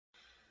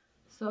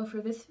So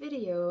for this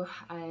video,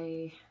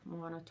 I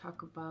want to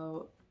talk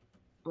about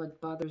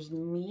what bothers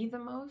me the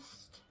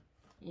most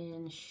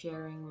in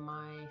sharing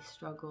my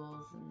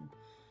struggles and,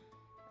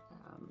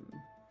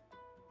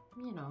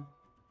 you know,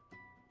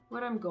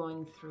 what I'm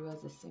going through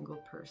as a single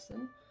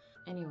person.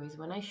 Anyways,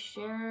 when I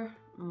share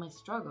my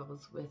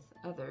struggles with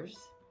others,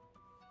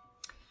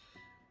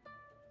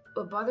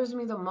 what bothers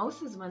me the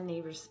most is when they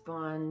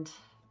respond,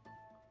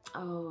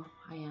 "Oh,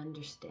 I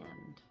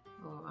understand.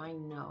 Oh, I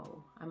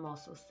know. I'm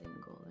also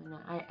single and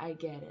I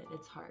get it.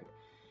 It's hard."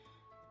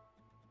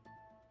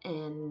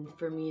 And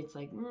for me, it's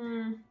like,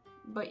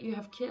 but you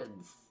have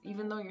kids.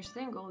 Even though you're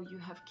single, you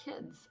have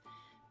kids.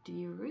 Do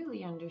you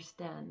really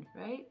understand,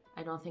 right?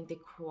 I don't think they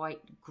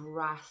quite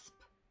grasp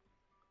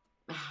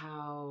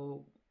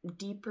how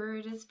deeper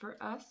it is for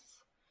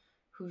us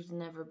who's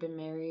never been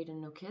married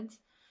and no kids.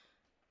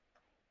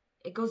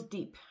 It goes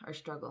deep, our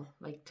struggle,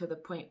 like to the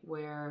point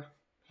where,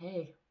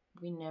 hey,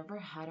 we never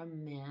had a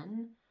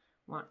man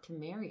want to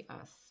marry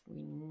us.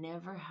 We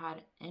never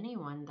had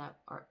anyone that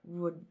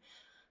would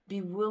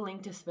be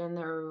willing to spend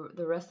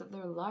the rest of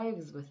their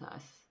lives with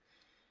us.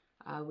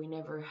 We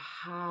never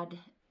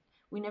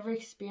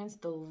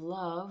experienced the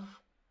love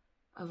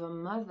of a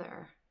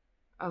mother,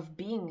 of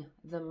being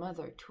the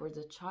mother towards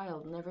a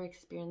child. Never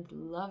experienced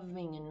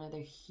loving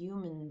another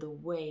human the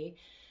way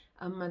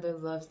a mother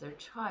loves their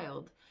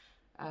child.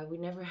 We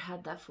never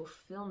had that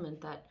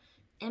fulfillment, that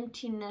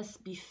emptiness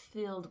be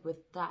filled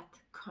with that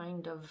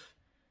kind of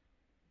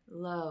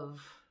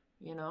love,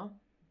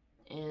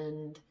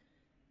 and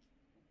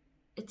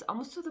it's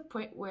almost to the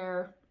point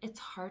where it's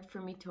hard for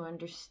me to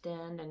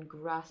understand and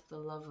grasp the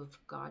love of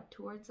God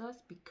towards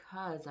us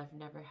because I've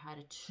never had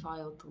a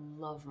child to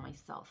love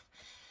myself.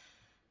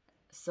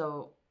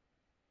 So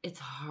it's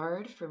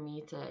hard for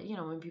me to,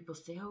 when people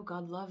say, "Oh,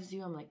 God loves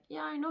you," I'm like,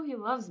 yeah, I know He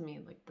loves me.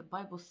 Like the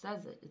Bible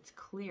says it. It's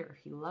clear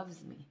He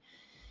loves me.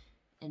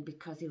 And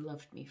because He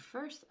loved me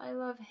first, I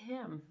love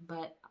Him.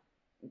 But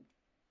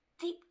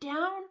deep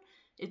down,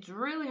 it's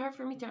really hard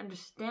for me to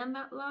understand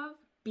that love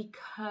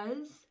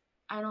because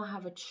I don't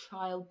have a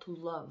child to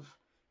love,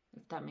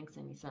 if that makes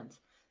any sense.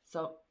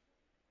 So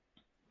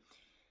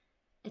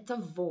it's a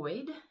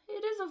void.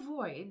 It is a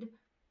void.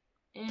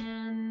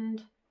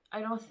 And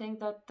I don't think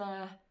that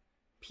the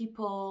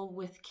people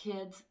with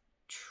kids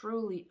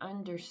truly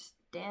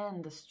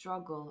understand the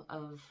struggle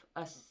of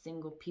us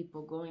single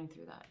people going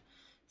through that.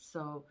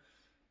 So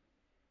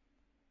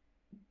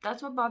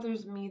that's what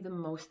bothers me the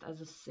most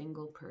as a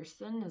single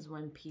person, is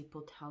when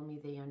people tell me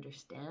they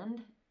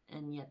understand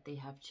and yet they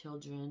have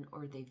children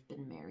or they've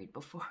been married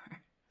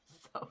before.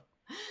 So,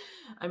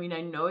 I mean,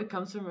 I know it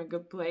comes from a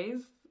good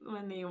place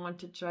when they want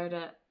to try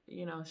to,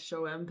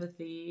 show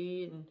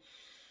empathy. And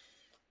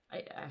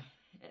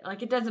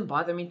it doesn't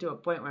bother me to a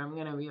point where I'm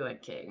going to be like,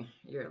 "Okay,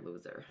 you're a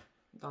loser.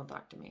 Don't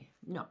talk to me."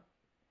 No,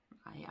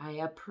 I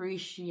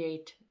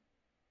appreciate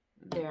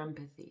their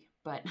empathy,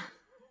 but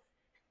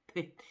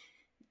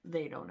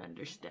they don't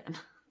understand.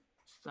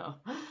 So,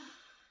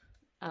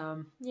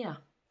 yeah.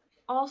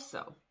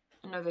 Also,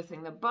 another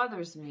thing that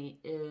bothers me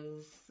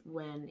is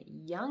when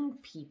young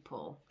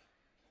people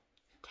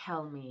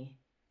tell me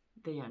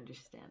they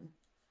understand.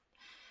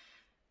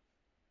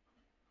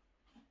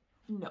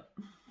 No,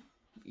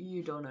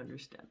 you don't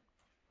understand.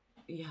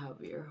 You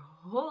have your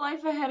whole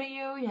life ahead of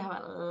you. You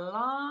have a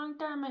long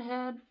time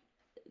ahead.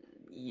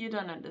 You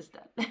don't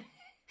understand.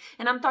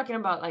 And I'm talking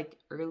about like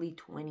early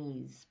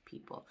 20s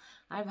people.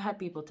 I've had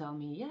people tell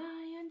me, "Yeah,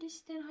 I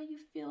understand how you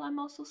feel. I'm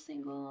also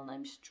single and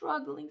I'm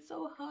struggling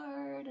so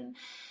hard." And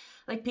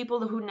like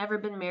people who've never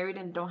been married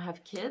and don't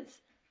have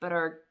kids but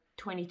are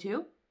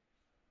 22.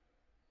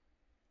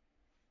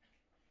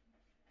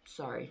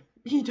 Sorry,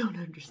 you don't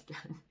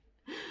understand.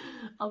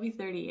 I'll be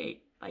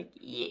 38. Like,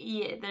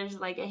 yeah, there's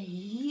like a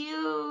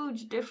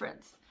huge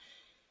difference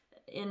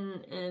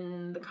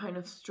in the kind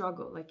of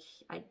struggle. Like,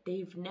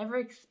 they've never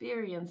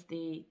experienced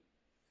the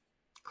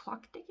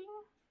clock ticking.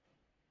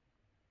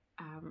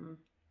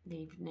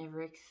 They've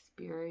never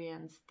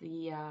experienced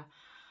the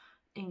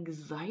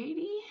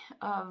anxiety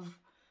of,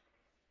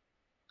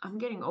 I'm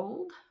getting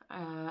old.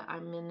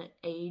 I'm in an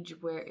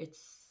age where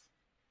it's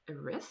a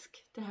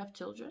risk to have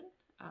children.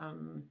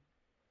 I'm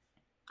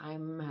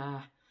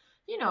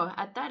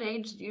at that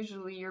age,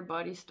 usually your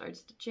body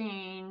starts to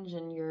change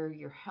and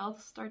your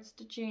health starts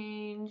to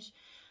change.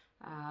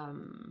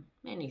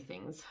 Many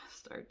things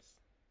starts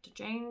to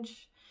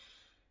change.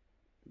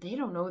 They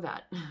don't know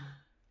that.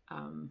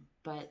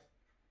 But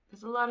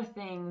there's a lot of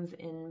things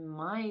in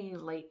my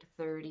late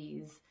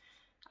 30s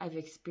I've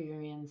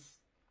experienced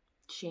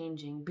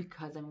changing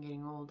because I'm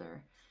getting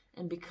older.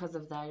 And because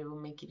of that, it will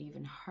make it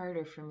even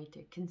harder for me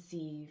to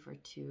conceive or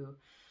to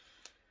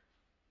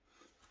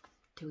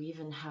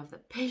even have the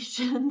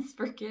patience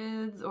for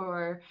kids,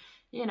 or,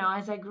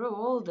 as I grow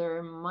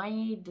older,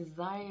 my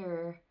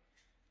desire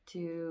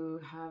to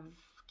have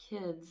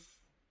kids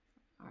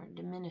are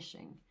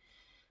diminishing.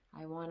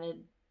 I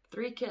wanted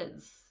 3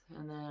 kids,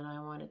 and then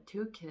I wanted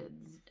 2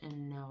 kids,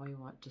 and now I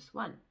want just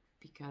 1,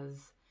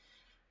 because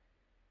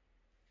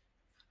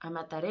I'm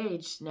at that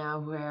age now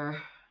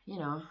where,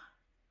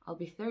 I'll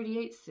be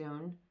 38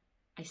 soon.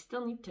 I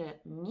still need to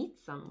meet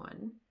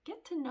someone,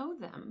 get to know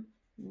them,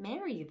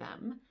 marry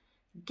them,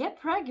 get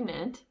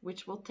pregnant,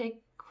 which will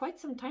take quite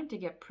some time to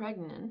get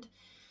pregnant.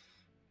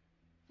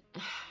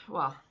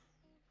 Well,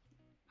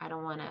 I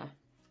don't want to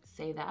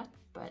say that,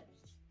 but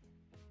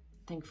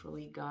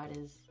thankfully God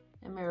is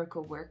a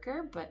miracle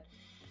worker. But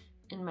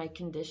in my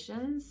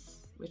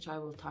conditions, which I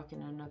will talk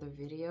in another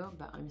video,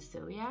 but I'm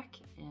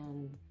celiac,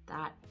 and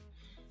that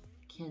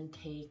can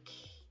take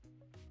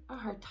a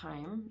hard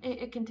time.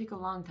 It can take a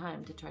long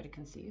time to try to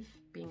conceive,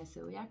 being a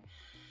celiac.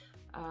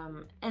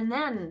 And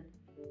then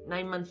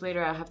 9 months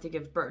later, I have to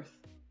give birth.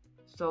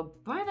 So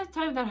by the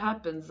time that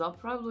happens, I'll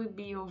probably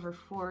be over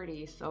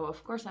 40. So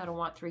of course I don't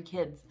want 3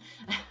 kids,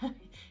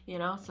 you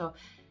know? So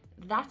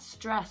that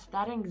stress,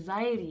 that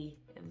anxiety,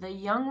 the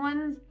young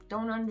ones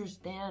don't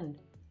understand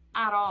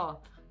at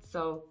all.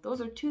 So those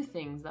are 2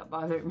 things that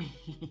bother me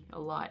a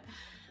lot.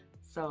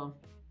 So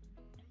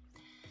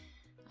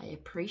I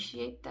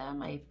appreciate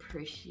them. I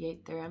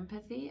appreciate their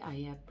empathy.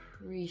 I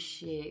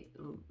appreciate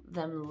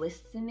them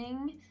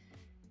listening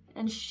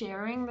and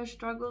sharing their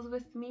struggles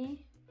with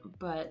me.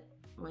 But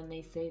when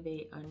they say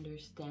they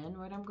understand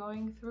what I'm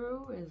going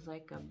through is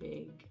like a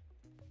big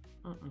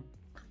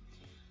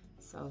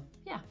So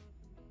yeah,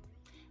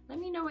 let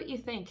me know what you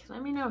think.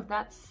 Let me know if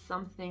that's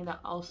something that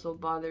also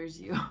bothers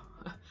you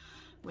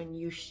when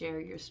you share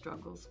your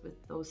struggles with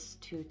those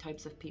 2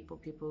 types of people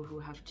who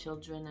have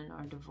children and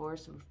are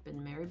divorced, who've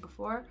been married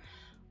before,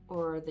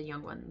 or the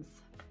young ones.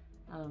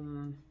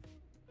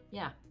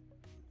 Yeah,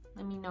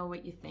 let me know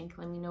what you think.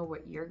 Let me know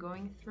what you're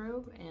going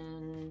through,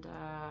 and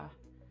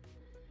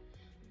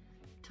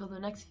till the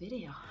next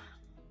video.